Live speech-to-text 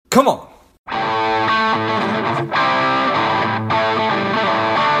Come on.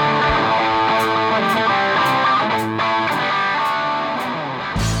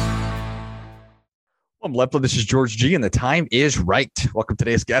 I'm Lepla. This is George G, and the time is right. Welcome to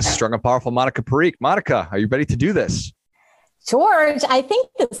today's guest, strong and powerful Monica Parikh. Monica, are you ready to do this? George, I think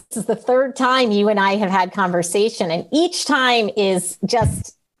this is the third time you and I have had conversation, and each time is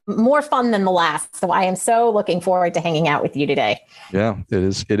just more fun than the last. So I am so looking forward to hanging out with you today. Yeah, it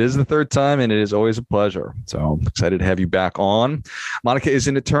is. It is the third time, and it is always a pleasure. So I'm excited to have you back on. Monica is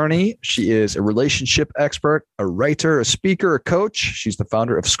an attorney. She is a relationship expert, a writer, a speaker, a coach. She's the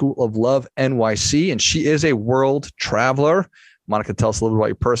founder of School of Love NYC, and she is a world traveler. Monica, tell us a little bit about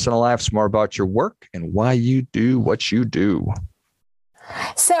your personal life, some more about your work, and why you do what you do.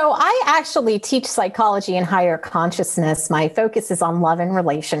 So I actually teach psychology and higher consciousness. My focus is on love and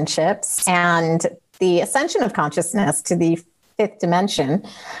relationships and the ascension of consciousness to the fifth dimension.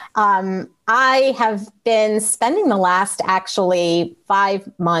 I have been spending the last actually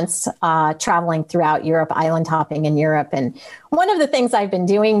 5 months traveling throughout Europe, island hopping in Europe. And one of the things I've been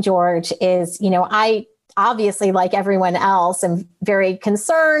doing, George, is, I obviously, like everyone else, am very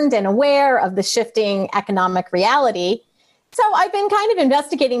concerned and aware of the shifting economic reality. So I've been kind of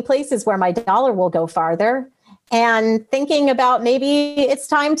investigating places where my dollar will go farther and thinking about maybe it's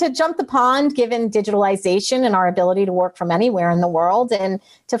time to jump the pond, given digitalization and our ability to work from anywhere in the world, and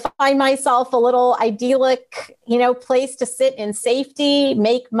to find myself a little idyllic, place to sit in safety,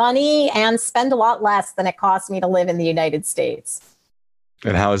 make money, and spend a lot less than it costs me to live in the United States.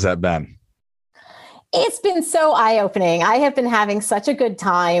 And how has that been? It's been so eye-opening. I have been having such a good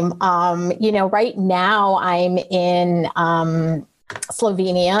time. Right now I'm in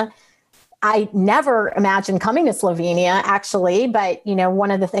Slovenia. I never imagined coming to Slovenia, actually. But, one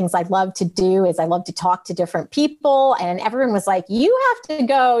of the things I love to do is I love to talk to different people. And everyone was like, you have to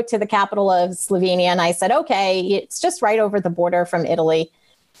go to the capital of Slovenia. And I said, okay, it's just right over the border from Italy.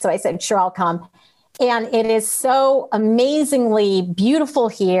 So I said, sure, I'll come. And it is so amazingly beautiful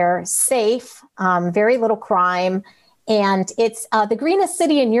here, safe, very little crime. And it's the greenest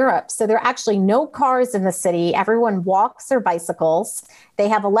city in Europe. So there are actually no cars in the city. Everyone walks or bicycles. They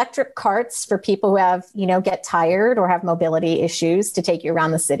have electric carts for people who have, get tired or have mobility issues to take you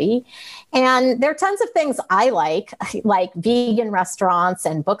around the city. And there are tons of things I like vegan restaurants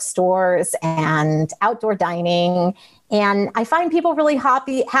and bookstores and outdoor dining. And I find people really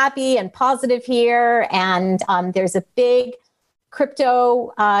happy and positive here. And there's a big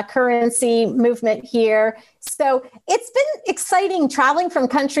crypto currency movement here. So it's been exciting traveling from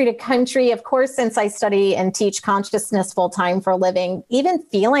country to country. Of course, since I study and teach consciousness full time for a living, even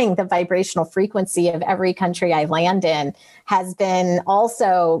feeling the vibrational frequency of every country I land in has been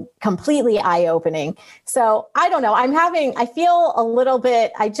also completely eye-opening. So I don't know, I feel a little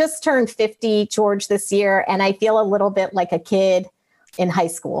bit, I just turned 50, George, this year, and I feel a little bit like a kid in high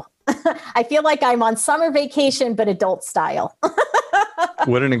school. I feel like I'm on summer vacation, but adult style.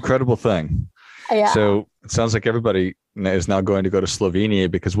 What an incredible thing. Yeah. So it sounds like everybody is now going to go to Slovenia,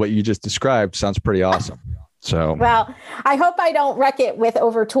 because what you just described sounds pretty awesome. So, well, I hope I don't wreck it with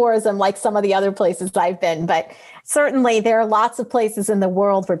over tourism like some of the other places I've been, but certainly there are lots of places in the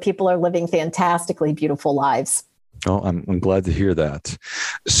world where people are living fantastically beautiful lives. Oh, I'm glad to hear that.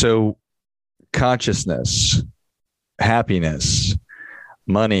 So consciousness, happiness,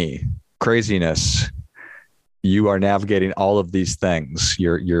 money, craziness, you are navigating all of these things.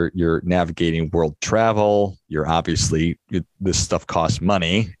 You're navigating world travel. You're obviously, this stuff costs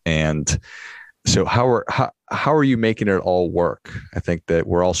money. And so how are you making it all work? I think that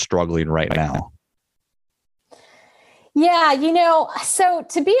we're all struggling right now. Yeah, so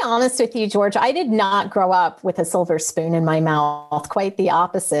to be honest with you, George, I did not grow up with a silver spoon in my mouth. Quite the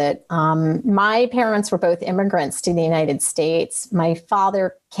opposite. My parents were both immigrants to the United States. My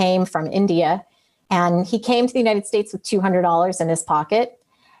father came from India, and he came to the United States with $200 in his pocket.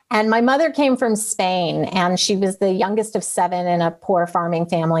 And my mother came from Spain, and she was the youngest of 7 in a poor farming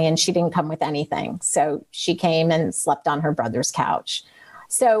family, and she didn't come with anything. So she came and slept on her brother's couch.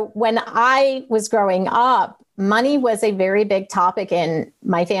 So when I was growing up, money was a very big topic in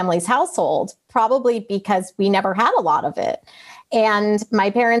my family's household, probably because we never had a lot of it. And my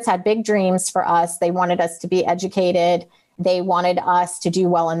parents had big dreams for us. They wanted us to be educated. They wanted us to do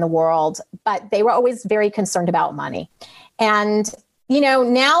well in the world, but they were always very concerned about money. And,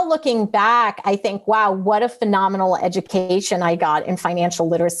 now looking back, I think, wow, what a phenomenal education I got in financial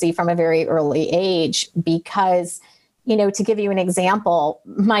literacy from a very early age, because to give you an example,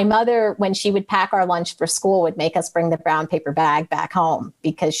 my mother, when she would pack our lunch for school, would make us bring the brown paper bag back home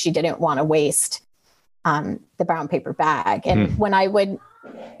because she didn't want to waste the brown paper bag. And when I would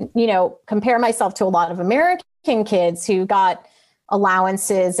compare myself to a lot of American kids who got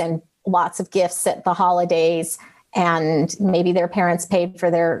allowances and lots of gifts at the holidays, and maybe their parents paid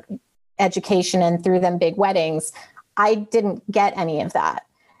for their education and threw them big weddings. I didn't get any of that.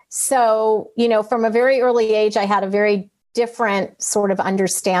 So, from a very early age, I had a very different sort of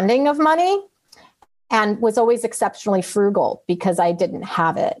understanding of money and was always exceptionally frugal because I didn't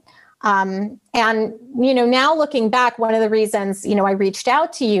have it. Now looking back, one of the reasons, I reached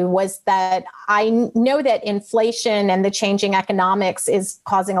out to you was that I know that inflation and the changing economics is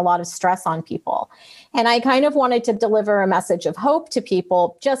causing a lot of stress on people. And I kind of wanted to deliver a message of hope to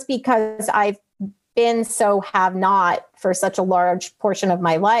people just because I've been so have not for such a large portion of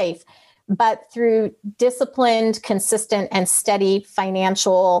my life, but through disciplined, consistent, and steady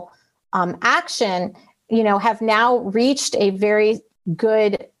financial action, have now reached a very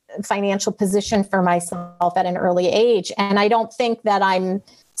good financial position for myself at an early age. And I don't think that I'm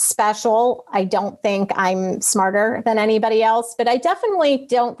special. I don't think I'm smarter than anybody else, but I definitely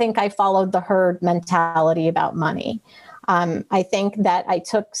don't think I followed the herd mentality about money. I think that I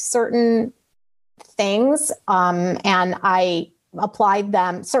took certain things and I applied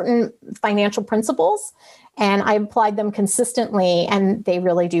them, certain financial principles, and I applied them consistently, and they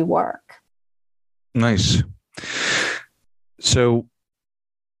really do work. Nice. So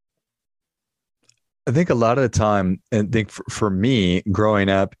I think a lot of the time, and I think for me, growing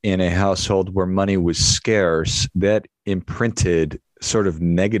up in a household where money was scarce, that imprinted sort of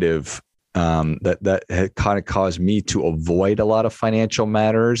negative, that had kind of caused me to avoid a lot of financial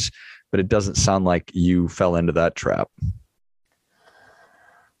matters, but it doesn't sound like you fell into that trap.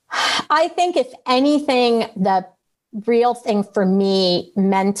 I think if anything, the real thing for me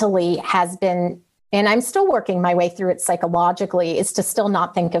mentally has been, and I'm still working my way through it psychologically, is to still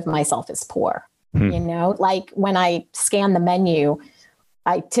not think of myself as poor. Like when I scan the menu,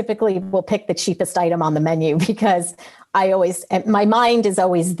 I typically will pick the cheapest item on the menu because my mind is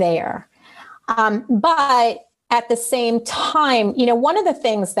always there. But at the same time, one of the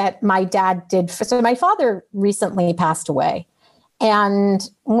things that my dad did, so my father recently passed away. And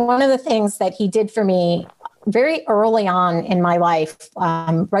one of the things that he did for me very early on in my life,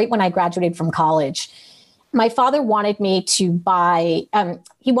 right when I graduated from college, my father wanted me to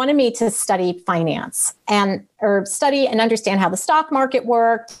he wanted me to study finance or study and understand how the stock market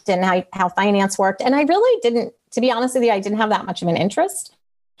worked and how finance worked. And I really didn't, to be honest with you, I didn't have that much of an interest.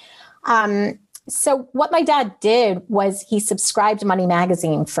 So what my dad did was he subscribed Money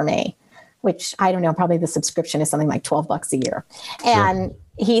Magazine for me, which I don't know, probably the subscription is something like $12 a year. And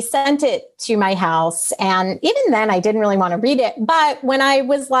he sent it to my house. And even then I didn't really want to read it. But when I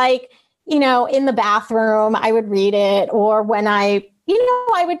was like, in the bathroom, I would read it, or when I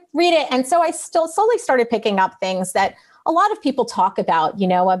would read it. And so I still slowly started picking up things that a lot of people talk about,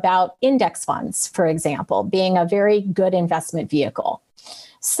 about index funds, for example, being a very good investment vehicle.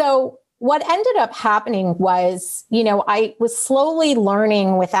 So what ended up happening was, I was slowly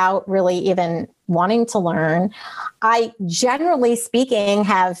learning without really even wanting to learn. I, generally speaking,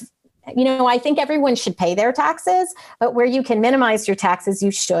 have, I think everyone should pay their taxes, but where you can minimize your taxes,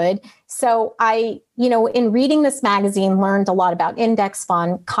 you should. So I, in reading this magazine, learned a lot about index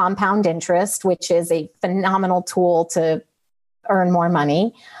fund, compound interest, which is a phenomenal tool to earn more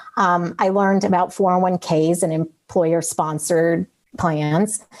money. I learned about 401ks and employer-sponsored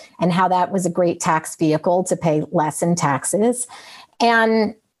plans and how that was a great tax vehicle to pay less in taxes.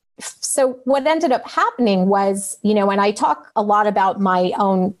 And so what ended up happening was, and I talk a lot about my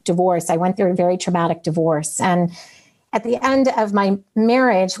own divorce. I went through a very traumatic divorce. And at the end of my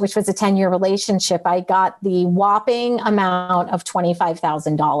marriage, which was a 10-year relationship, I got the whopping amount of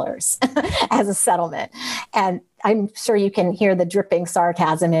 $25,000 as a settlement. And I'm sure you can hear the dripping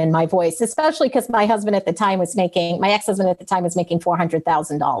sarcasm in my voice, especially because my ex-husband at the time was making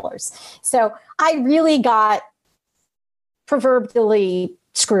 $400,000. So I really got proverbially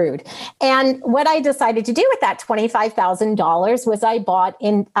screwed. And what I decided to do with that $25,000 was I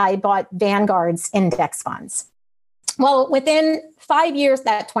bought Vanguard's index funds. Well, within 5 years,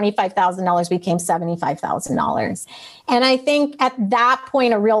 that $25,000 became $75,000. And I think at that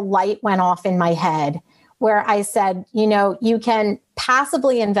point, a real light went off in my head where I said, you can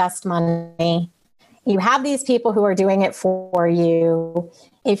passively invest money. You have these people who are doing it for you.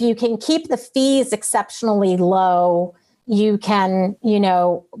 If you can keep the fees exceptionally low, you can,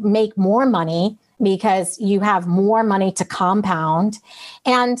 make more money because you have more money to compound.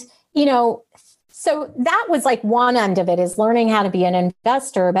 And, so that was like one end of it, is learning how to be an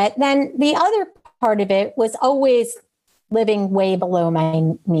investor. But then the other part of it was always living way below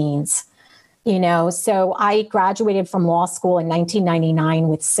my means. So I graduated from law school in 1999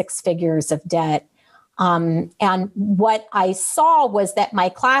 with 6 figures of debt. And what I saw was that my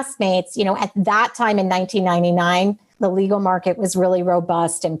classmates, at that time in 1999, the legal market was really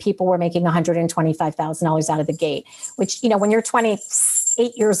robust and people were making $125,000 out of the gate, which, when you're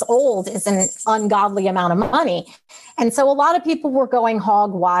 28 years old is an ungodly amount of money. And so a lot of people were going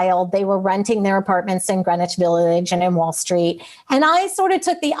hog wild. They were renting their apartments in Greenwich Village and in Wall Street. And I sort of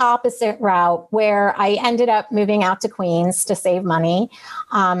took the opposite route where I ended up moving out to Queens to save money.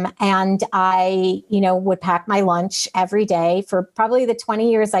 And I, would pack my lunch every day for probably the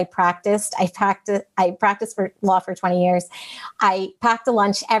 20 years I practiced. I practiced for law for 20 years. I packed a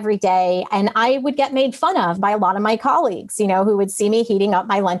lunch every day and I would get made fun of by a lot of my colleagues, who would see me heating up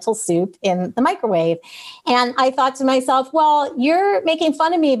my lentil soup in the microwave. And I thought to myself, well, you're making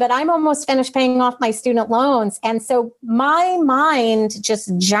fun of me, but I'm almost finished paying off my student loans. And so my mind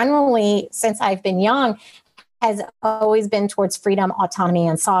just generally, since I've been young, has always been towards freedom, autonomy,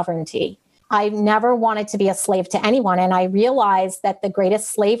 and sovereignty. I've never wanted to be a slave to anyone. And I realized that the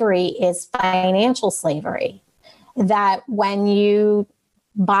greatest slavery is financial slavery. That when you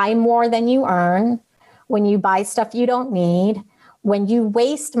buy more than you earn, when you buy stuff you don't need, when you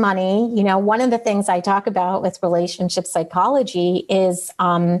waste money, one of the things I talk about with relationship psychology is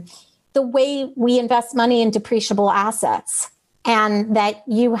the way we invest money in depreciable assets, and that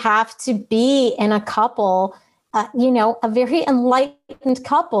you have to be in a couple, a very enlightened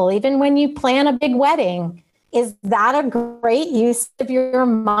couple, even when you plan a big wedding. Is that a great use of your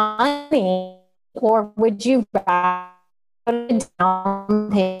money? Or would you rather put a down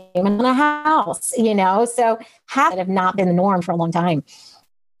payment on a house, So have not been the norm for a long time.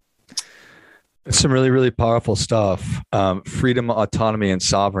 It's some really, really powerful stuff. Freedom, autonomy, and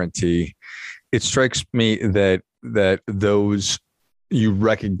sovereignty. It strikes me that those you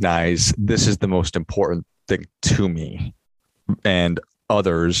recognize this is the most important thing to me and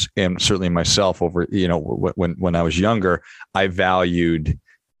others, and certainly myself. Over when I was younger, I valued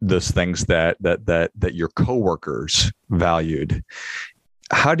those things that your coworkers valued.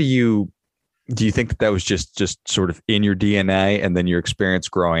 How do you think that was just sort of in your DNA and then your experience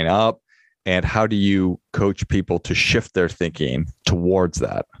growing up? And how do you coach people to shift their thinking towards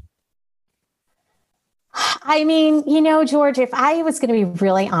that? I mean, George, if I was going to be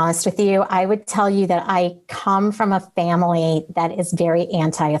really honest with you, I would tell you that I come from a family that is very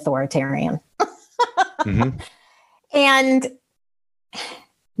anti-authoritarian. Mm-hmm. And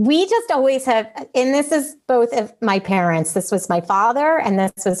we just always have, and this is both of my parents. This was my father and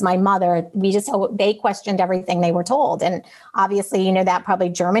this was my mother. They questioned everything they were told. And obviously, that probably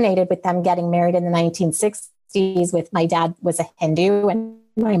germinated with them getting married in the 1960s with my dad was a Hindu and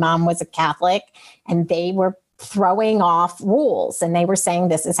my mom was a Catholic, and they were throwing off rules and they were saying,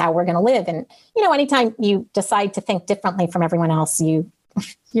 this is how we're going to live. And, anytime you decide to think differently from everyone else,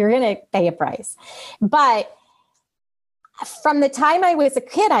 you're going to pay a price. But from the time I was a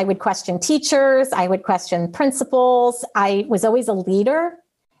kid, I would question teachers. I would question principals. I was always a leader,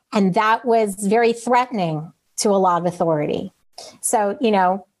 and that was very threatening to a lot of authority. So,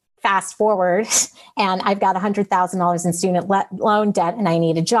 fast forward, and I've got $100,000 in student loan debt, and I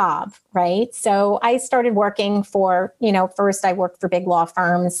need a job, right? So I started working for, first I worked for big law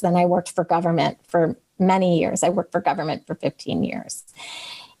firms, then I worked for government for many years. I worked for government for 15 years.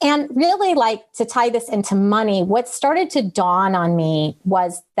 And really, to tie this into money, what started to dawn on me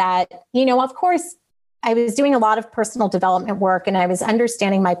was that, of course, I was doing a lot of personal development work and I was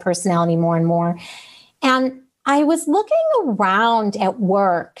understanding my personality more and more. And I was looking around at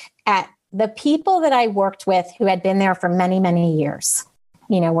work at the people that I worked with who had been there for many, many years,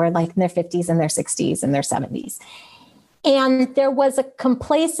 were in their 50s and their 60s and their 70s. And there was a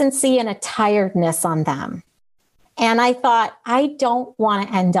complacency and a tiredness on them. And I thought, I don't want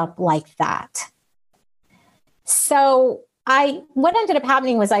to end up like that. So what ended up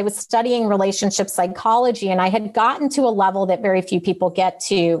happening was I was studying relationship psychology, and I had gotten to a level that very few people get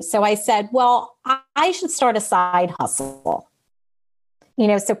to. So I said, well, I should start a side hustle.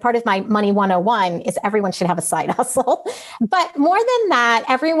 So part of my Money 101 is everyone should have a side hustle. But more than that,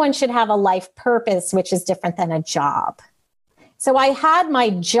 everyone should have a life purpose, which is different than a job. So I had my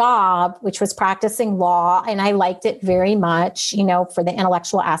job, which was practicing law, and I liked it very much, for the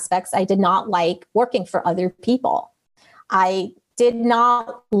intellectual aspects. I did not like working for other people. I did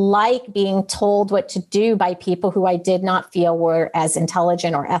not like being told what to do by people who I did not feel were as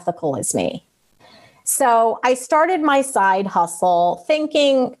intelligent or ethical as me. So I started my side hustle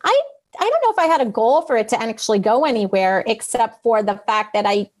thinking, I don't know if I had a goal for it to actually go anywhere, except for the fact that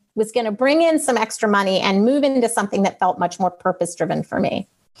I was going to bring in some extra money and move into something that felt much more purpose-driven for me.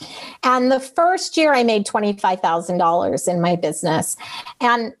 And the first year I made $25,000 in my business.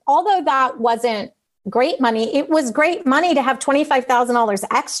 And although that wasn't great money, it was great money to have $25,000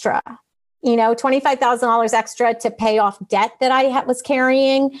 extra, $25,000 extra to pay off debt that I was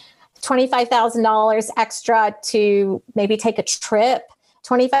carrying, $25,000 extra to maybe take a trip,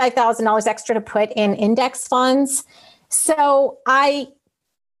 $25,000 extra to put in index funds. So at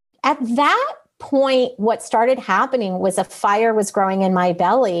that point, what started happening was a fire was growing in my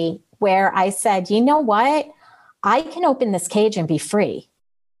belly where I said, you know what? I can open this cage and be free.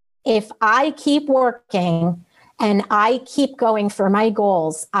 If I keep working and I keep going for my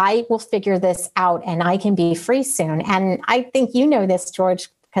goals, I will figure this out and I can be free soon. And I think you know this, George,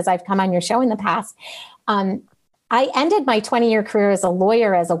 because I've come on your show in the past. I ended my 20-year career as a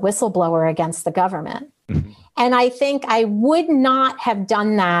lawyer, as a whistleblower against the government. Mm-hmm. And I think I would not have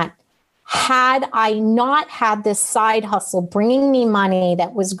done that had I not had this side hustle bringing me money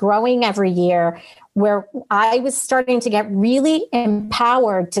that was growing every year, where I was starting to get really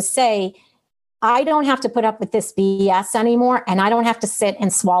empowered to say, I don't have to put up with this BS anymore, and I don't have to sit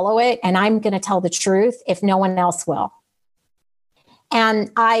and swallow it, and I'm going to tell the truth if no one else will.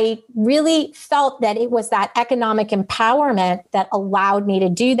 And I really felt that it was that economic empowerment that allowed me to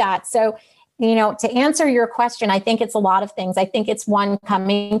do that. So, to answer your question, I think it's a lot of things. I think it's one,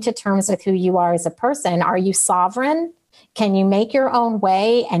 coming to terms with who you are as a person. Are you sovereign? Can you make your own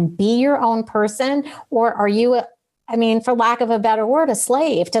way and be your own person? Or are you, for lack of a better word, a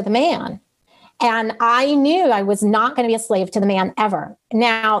slave to the man? And I knew I was not going to be a slave to the man ever.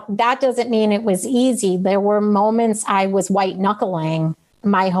 Now, that doesn't mean it was easy. There were moments I was white knuckling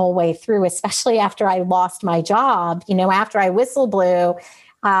my whole way through, especially after I lost my job. After I whistle blew,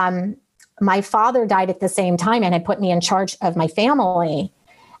 my father died at the same time and had put me in charge of my family.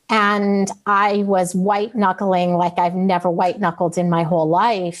 And I was white knuckling like I've never white knuckled in my whole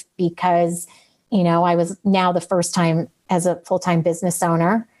life because, I was now the first time as a full-time business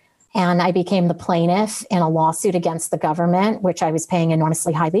owner. And I became the plaintiff in a lawsuit against the government, which I was paying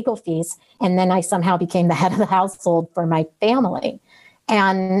enormously high legal fees. And then I somehow became the head of the household for my family.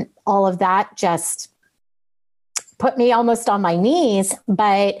 And all of that just put me almost on my knees.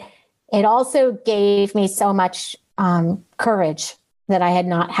 But it also gave me so much courage that I had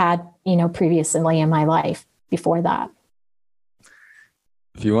not had, previously in my life before that.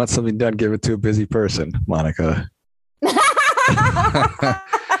 If you want something done, give it to a busy person, Monica.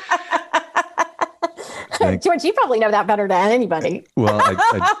 George, you probably know that better than anybody. Well,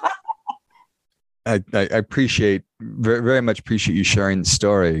 I appreciate, very, very much appreciate you sharing the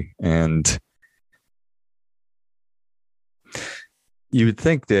story. And you would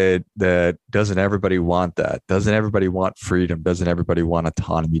think that doesn't everybody want that? Doesn't everybody want freedom? Doesn't everybody want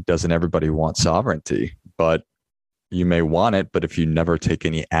autonomy? Doesn't everybody want sovereignty? But you may want it, but if you never take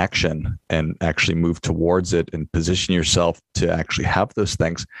any action and actually move towards it and position yourself to actually have those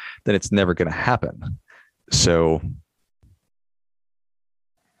things, then it's never going to happen. So,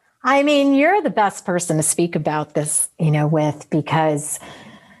 you're the best person to speak about this, with, because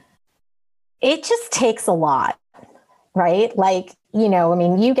it just takes a lot, right? Like,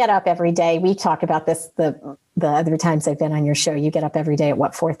 you get up every day. We talk about this the other times I've been on your show. You get up every day at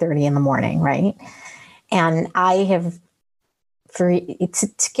 4:30 in the morning, right? And I have, to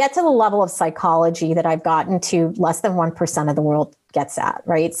get to the level of psychology that I've gotten to, less than 1% of the world gets at,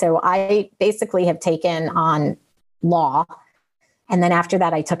 right? So I basically have taken on law. And then after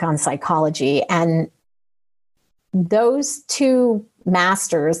that, I took on psychology. And those two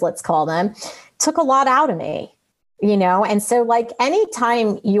masters, let's call them, took a lot out of me, And so like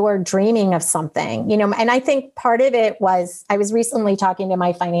anytime you're dreaming of something, and I think part of it was, I was recently talking to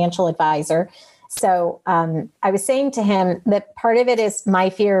my financial advisor. So I was saying to him that part of it is my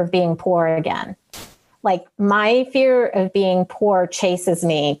fear of being poor again. Like my fear of being poor chases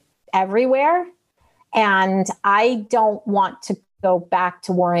me everywhere. And I don't want to go back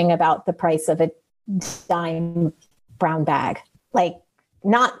to worrying about the price of a dime brown bag. Like,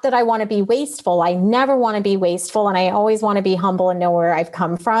 not that I want to be wasteful. I never want to be wasteful. And I always want to be humble and know where I've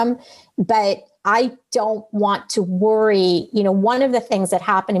come from. But I don't want to worry. One of the things that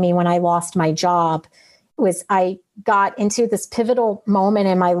happened to me when I lost my job was I got into this pivotal moment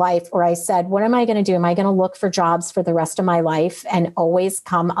in my life where I said, what am I going to do? Am I going to look for jobs for the rest of my life and always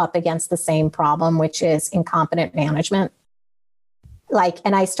come up against the same problem, which is incompetent management?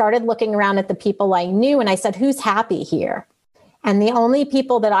 And I started looking around at the people I knew and I said, who's happy here? And the only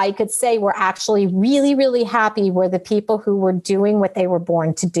people that I could say were actually really, really happy were the people who were doing what they were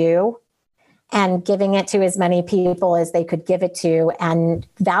born to do and giving it to as many people as they could give it to and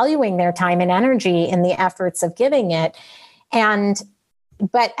valuing their time and energy in the efforts of giving it. And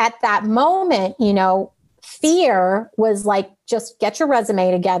but at that moment, fear was like, just get your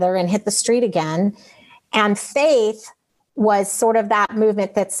resume together and hit the street again. And faith was sort of that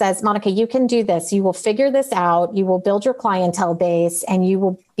movement that says, Monica, you can do this. You will figure this out. You will build your clientele base and you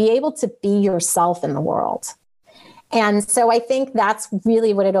will be able to be yourself in the world. And so I think that's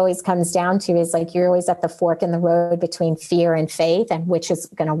really what it always comes down to, is like, you're always at the fork in the road between fear and faith, and which is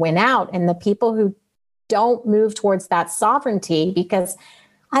going to win out. And the people who don't move towards that sovereignty, because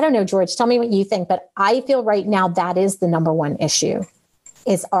I don't know, George, tell me what you think, but I feel right now that is the number one issue,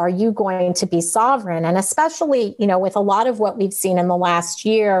 is, are you going to be sovereign? And especially, with a lot of what we've seen in the last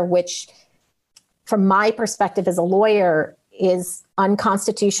year, which from my perspective as a lawyer is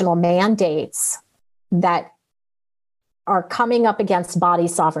unconstitutional mandates that are coming up against body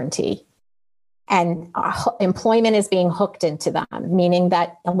sovereignty, and employment is being hooked into them, meaning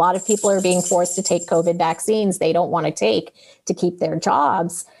that a lot of people are being forced to take COVID vaccines they don't want to take to keep their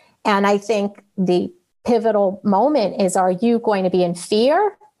jobs. And I think the pivotal moment is, are you going to be in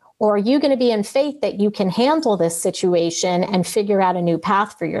fear, or are you going to be in faith that you can handle this situation and figure out a new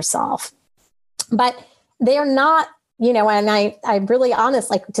path for yourself? But they're not, and I'm really honest,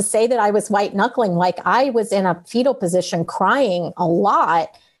 like, to say that I was white knuckling, like I was in a fetal position crying a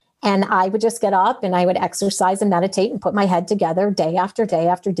lot. And I would just get up and I would exercise and meditate and put my head together day after day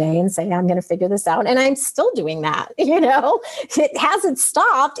after day and say, I'm going to figure this out. And I'm still doing that. It hasn't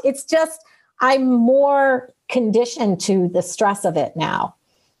stopped. It's just, I'm more conditioned to the stress of it now.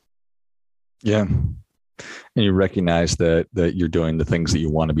 Yeah. And you recognize that you're doing the things that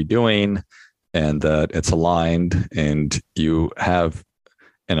you want to be doing, and that it's aligned, and you have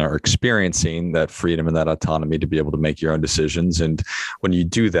and are experiencing that freedom and that autonomy to be able to make your own decisions. And when you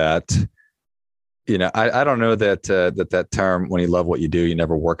do that, I don't know that that term, when you love what you do, you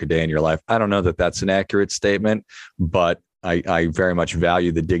never work a day in your life. I don't know that that's an accurate statement, but I very much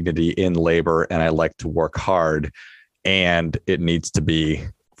value the dignity in labor, and I like to work hard, and it needs to be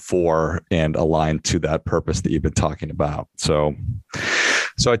for and aligned to that purpose that you've been talking about. So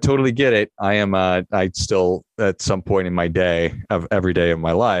I totally get it. I still, at some point in my day, of every day of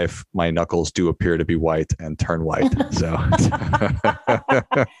my life, my knuckles do appear to be white and turn white. So,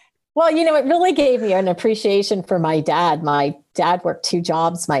 well, it really gave me an appreciation for my dad. My dad worked 2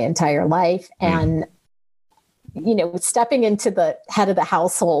 jobs my entire life. And, stepping into the head of the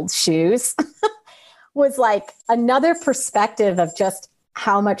household shoes was like another perspective of just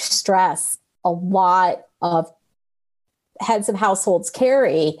how much stress a lot of heads of households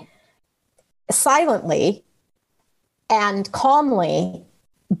carry silently and calmly.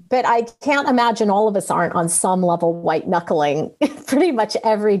 But I can't imagine all of us aren't on some level white knuckling pretty much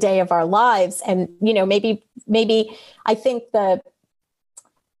every day of our lives. And, maybe I think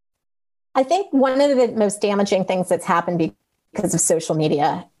one of the most damaging things that's happened because of social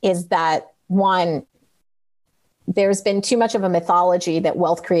media is that, one, there's been too much of a mythology that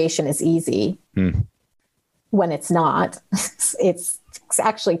wealth creation is easy. When it's not. It's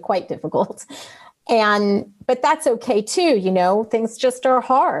actually quite difficult. But that's okay too, things just are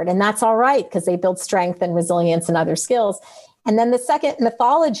hard, and that's all right, because they build strength and resilience and other skills. And then the second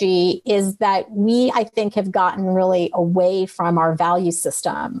mythology is that we, I think, have gotten really away from our value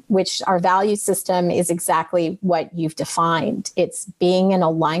system, which our value system is exactly what you've defined. It's being in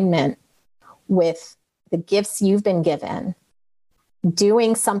alignment with the gifts you've been given,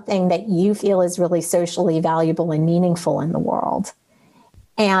 doing something that you feel is really socially valuable and meaningful in the world,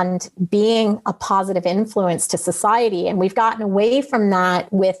 and being a positive influence to society. And we've gotten away from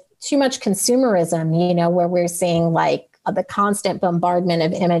that with too much consumerism, where we're seeing like the constant bombardment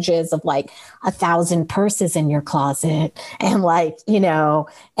of images of like 1,000 purses in your closet, and like,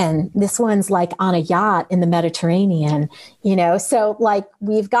 and this one's like on a yacht in the Mediterranean, so like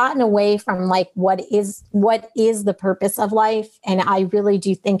we've gotten away from like what is the purpose of life. And I really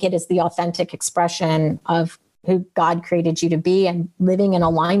do think it is the authentic expression of who God created you to be, and living in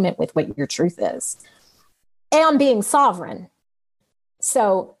alignment with what your truth is, and being sovereign.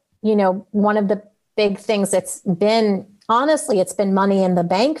 So, one of the big things that's been, honestly, it's been money in the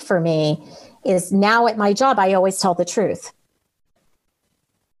bank for me, is now at my job, I always tell the truth.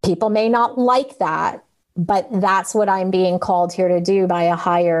 People may not like that, but that's what I'm being called here to do by a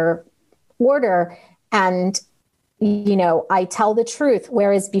higher order. And, I tell the truth.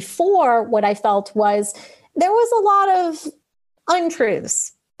 Whereas before, what I felt was there was a lot of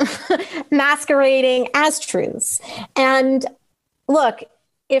untruths masquerading as truths. And look,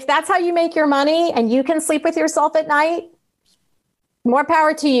 if that's how you make your money and you can sleep with yourself at night, more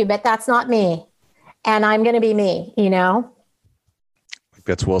power to you, but that's not me. And I'm going to be me,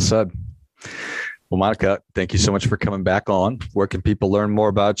 That's well said. Well, Monica, thank you so much for coming back on. Where can people learn more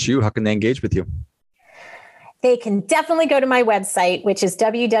about you? How can they engage with you? They can definitely go to my website, which is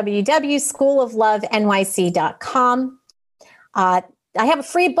www.schooloflovenyc.com. I have a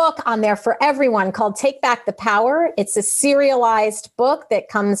free book on there for everyone called Take Back the Power. It's a serialized book that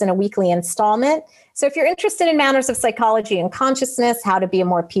comes in a weekly installment. So if you're interested in matters of psychology and consciousness, how to be a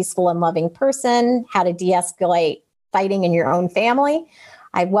more peaceful and loving person, how to de-escalate fighting in your own family,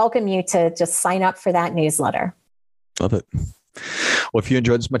 I welcome you to just sign up for that newsletter. Love it. Well, if you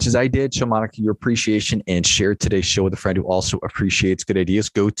enjoyed as much as I did, show Monica your appreciation and share today's show with a friend who also appreciates good ideas.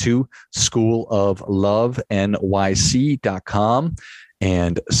 Go to schooloflovenyc.com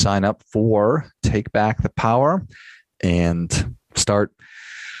and sign up for Take Back the Power and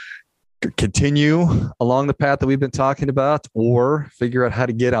continue along the path that we've been talking about, or figure out how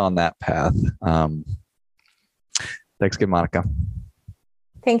to get on that path. Thanks again, Monica.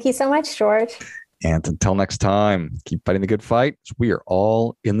 Thank you so much, George. And until next time, keep fighting the good fight. We are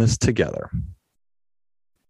all in this together.